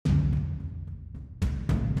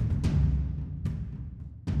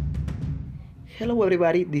Hello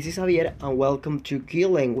everybody, this is Javier and welcome to Key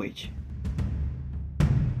Language.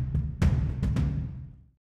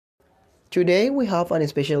 Today we have a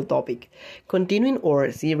special topic, continuing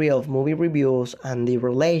our series of movie reviews and the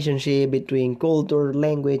relationship between culture,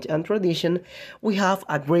 language and tradition. We have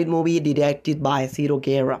a great movie directed by Ciro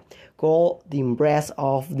Guerra called The Embrace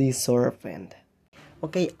of the Serpent.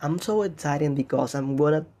 Okay, I'm so excited because I'm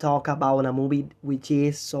gonna talk about a movie which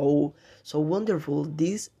is so wonderful.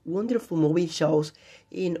 This wonderful movie shows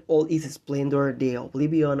in all its splendor the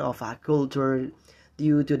oblivion of a culture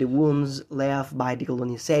due to the wounds left by the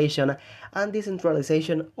colonization and the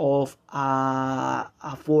centralization of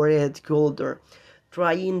a foreign culture,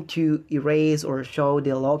 trying to erase or show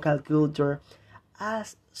the local culture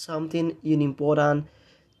as something unimportant.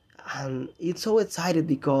 And it's so excited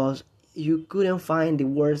because you couldn't find the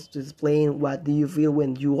words to explain what do you feel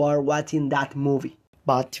when you are watching that movie.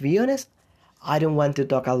 But to be honest, I don't want to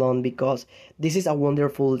talk alone because this is a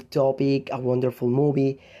wonderful topic, a wonderful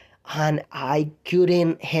movie, and I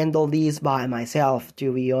couldn't handle this by myself.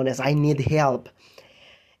 To be honest, I need help.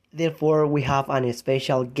 Therefore, we have a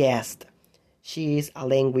special guest. She is a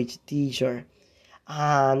language teacher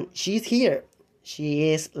and she's here. She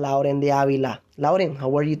is Lauren de Avila. Lauren,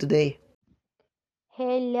 how are you today?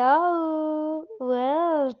 Hello.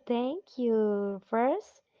 Well, thank you.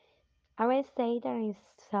 First, I will say that it's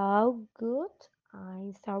so good.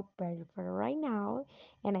 I'm so beautiful right now,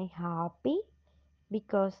 and I'm happy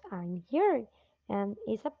because I'm here. And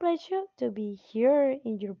it's a pleasure to be here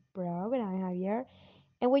in your program, Javier,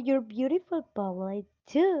 and with your beautiful public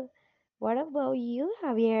too. What about you,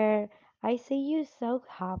 Javier? I see you so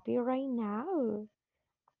happy right now.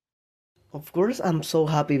 Of course, I'm so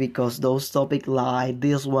happy because those topics like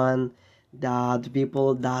this one that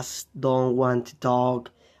people just don't want to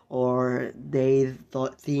talk or they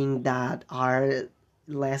think that are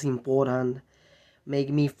less important make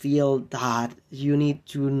me feel that you need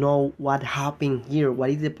to know what happened here. What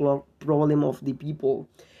is the problem of the people?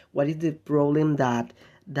 What is the problem that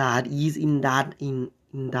is in that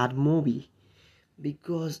movie?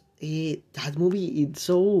 Because that movie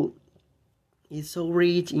is so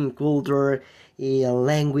rich in culture, in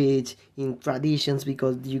language, in traditions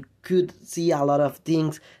because you could see a lot of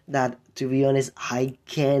things that to be honest I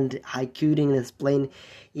couldn't explain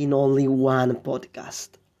in only one podcast.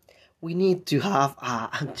 We need to have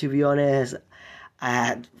to be honest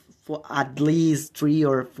uh, for at least 3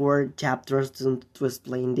 or 4 chapters to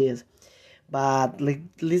explain this. But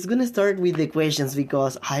let's gonna start with the questions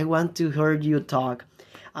because I want to hear you talk.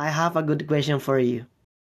 I have a good question for you.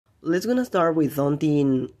 Let's gonna start with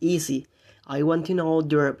something easy. I want to know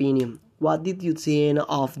your opinion. What did you think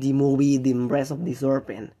of the movie The Embrace of the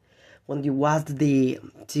Serpent? When you watched the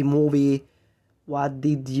movie, what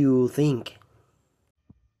did you think?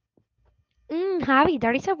 Javi,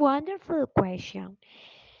 that is a wonderful question.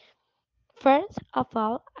 First of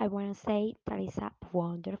all, I want to say that is a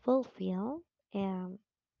wonderful film. And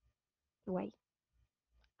wait,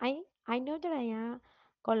 I know that I am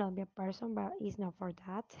Colombian person, but it's not for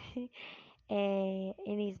that.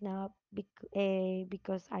 And it's not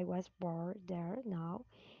because I was born there. No,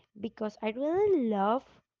 because I really love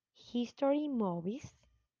history movies,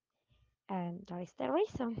 and that is the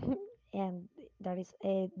reason. And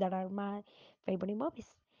that are my favorite movies.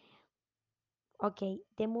 Okay,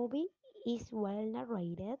 the movie is well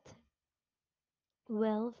narrated,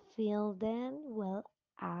 well filmed, well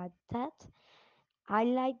acted. I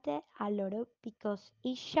liked it a lot because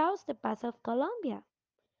it shows the past of Colombia.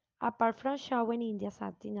 Apart from showing India's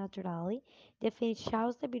acting naturally, the film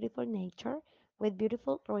shows the beautiful nature with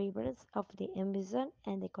beautiful rivers of the Amazon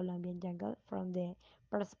and the Colombian jungle from the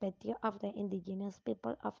perspective of the indigenous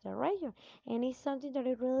people of the region. And it's something that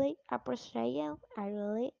I really appreciate and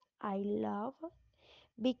I love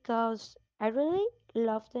because I really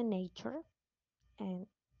love the nature and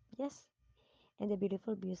yes, and the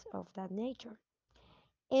beautiful views of that nature.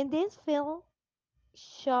 In this film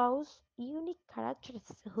shows unique characters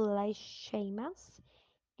who like shamans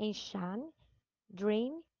and Shan,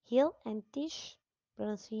 Dream, Heal, and Teach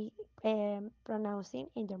pronouncing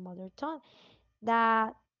in their mother tongue.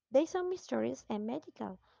 That they some mysteries and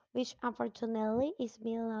medical, which unfortunately is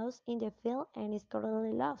being lost in the film and is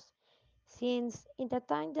currently lost, since in the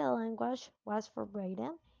time the language was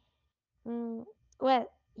forbidden. Mm, well,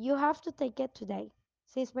 you have to take it today,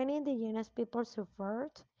 since many indigenous people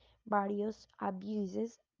suffered various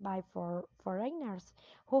abuses by foreigners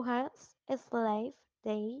who has enslaved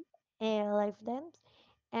they left them,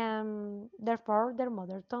 and therefore their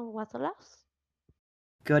mother tongue was lost.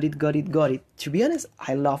 Got it. To be honest,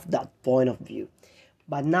 I love that point of view.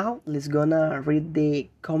 But now let's gonna read the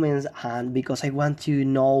comments, and because I want to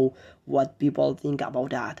know what people think about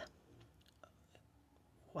that.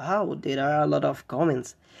 Wow, there are a lot of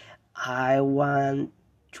comments. I want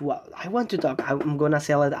to talk. I'm gonna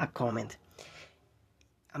select a comment.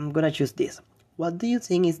 I'm gonna choose this. What do you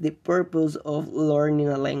think is the purpose of learning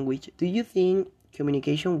a language? Do you think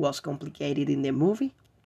communication was complicated in the movie?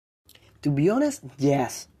 To be honest,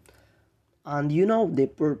 yes. And the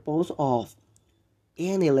purpose of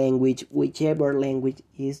any language, whichever language,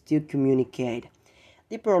 is to communicate.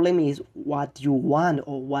 The problem is what you want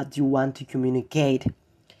or what you want to communicate.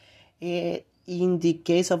 In the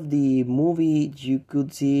case of the movie, you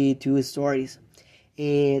could see two stories.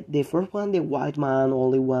 The first one, the white man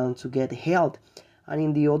only wants to get help, and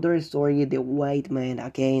in the other story, the white man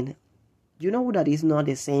again. That is not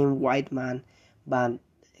the same white man, but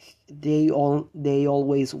they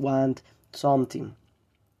always want something.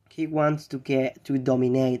 He wants to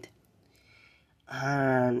dominate.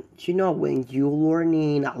 And when you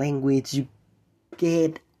learning a language, you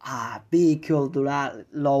get a big cultural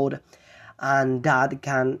load, and that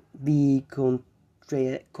can be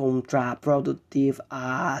contraproductive,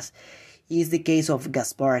 as is the case of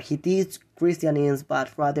Gaspar. He teaches Christianism,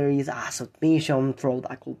 but rather is a submission through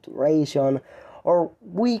acculturation, or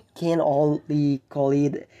we can only call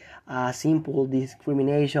it a simple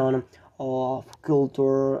discrimination of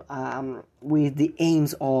culture, with the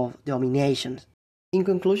aims of domination. In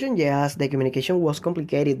conclusion, yes, the communication was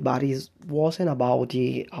complicated, but it wasn't about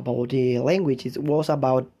the language. It was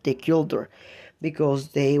about the culture, because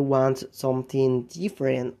they want something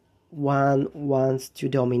different. One wants to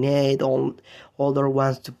dominate, other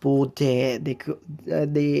wants to put the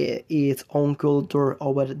its own culture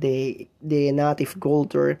over the native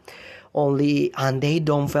culture only, and they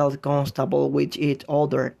don't feel comfortable with each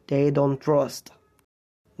other. They don't trust.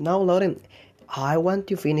 Now, Lauren, I want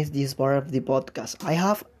to finish this part of the podcast. I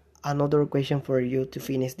have another question for you to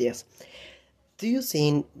finish this. Do you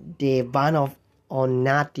think the ban on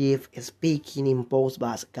native speaking imposed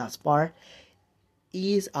by Gaspar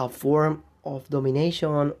is a form of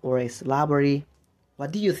domination or slavery?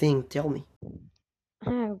 What do you think? Tell me.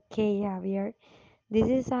 Okay, Javier. This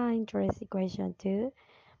is an interesting question too.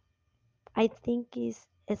 I think it's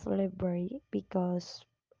slavery because,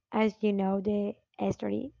 as you know, the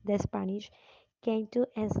history, the Spanish came to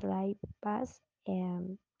enslave us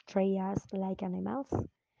and treat us like animals.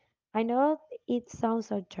 I know it sounds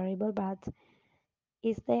so terrible, but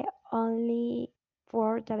it's the only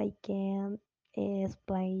word that I can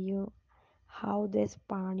explain you how the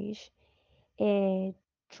Spanish uh,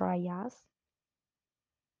 try us.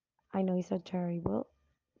 I know it's so terrible,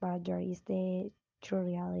 but there is the true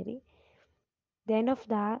reality. The end of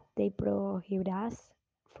that, they prohibit us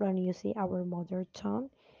from using our mother tongue,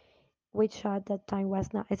 which at that time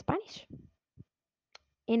was not Spanish.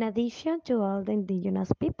 In addition to all the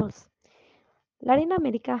indigenous peoples, Latin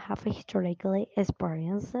America have historically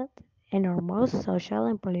experienced enormous social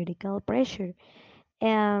and political pressure,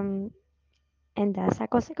 and, and as a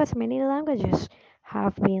consequence, many languages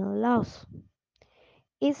have been lost.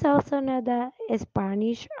 It's also not that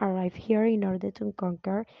Spanish arrived here in order to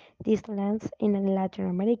conquer these lands in Latin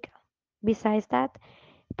America. Besides that,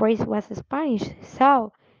 Paris was Spanish,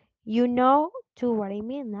 so you know to what I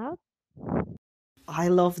mean now. I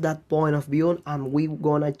love that point of view, and we're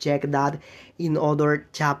gonna check that in other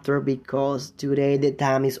chapter, because today the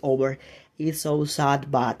time is over. It's so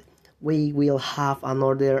sad, but we will have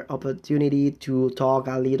another opportunity to talk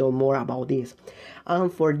a little more about this.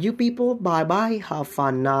 And for you people, bye bye. Have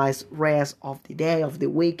a nice rest of the day, of the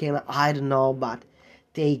weekend. I don't know, but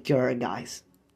take care, guys.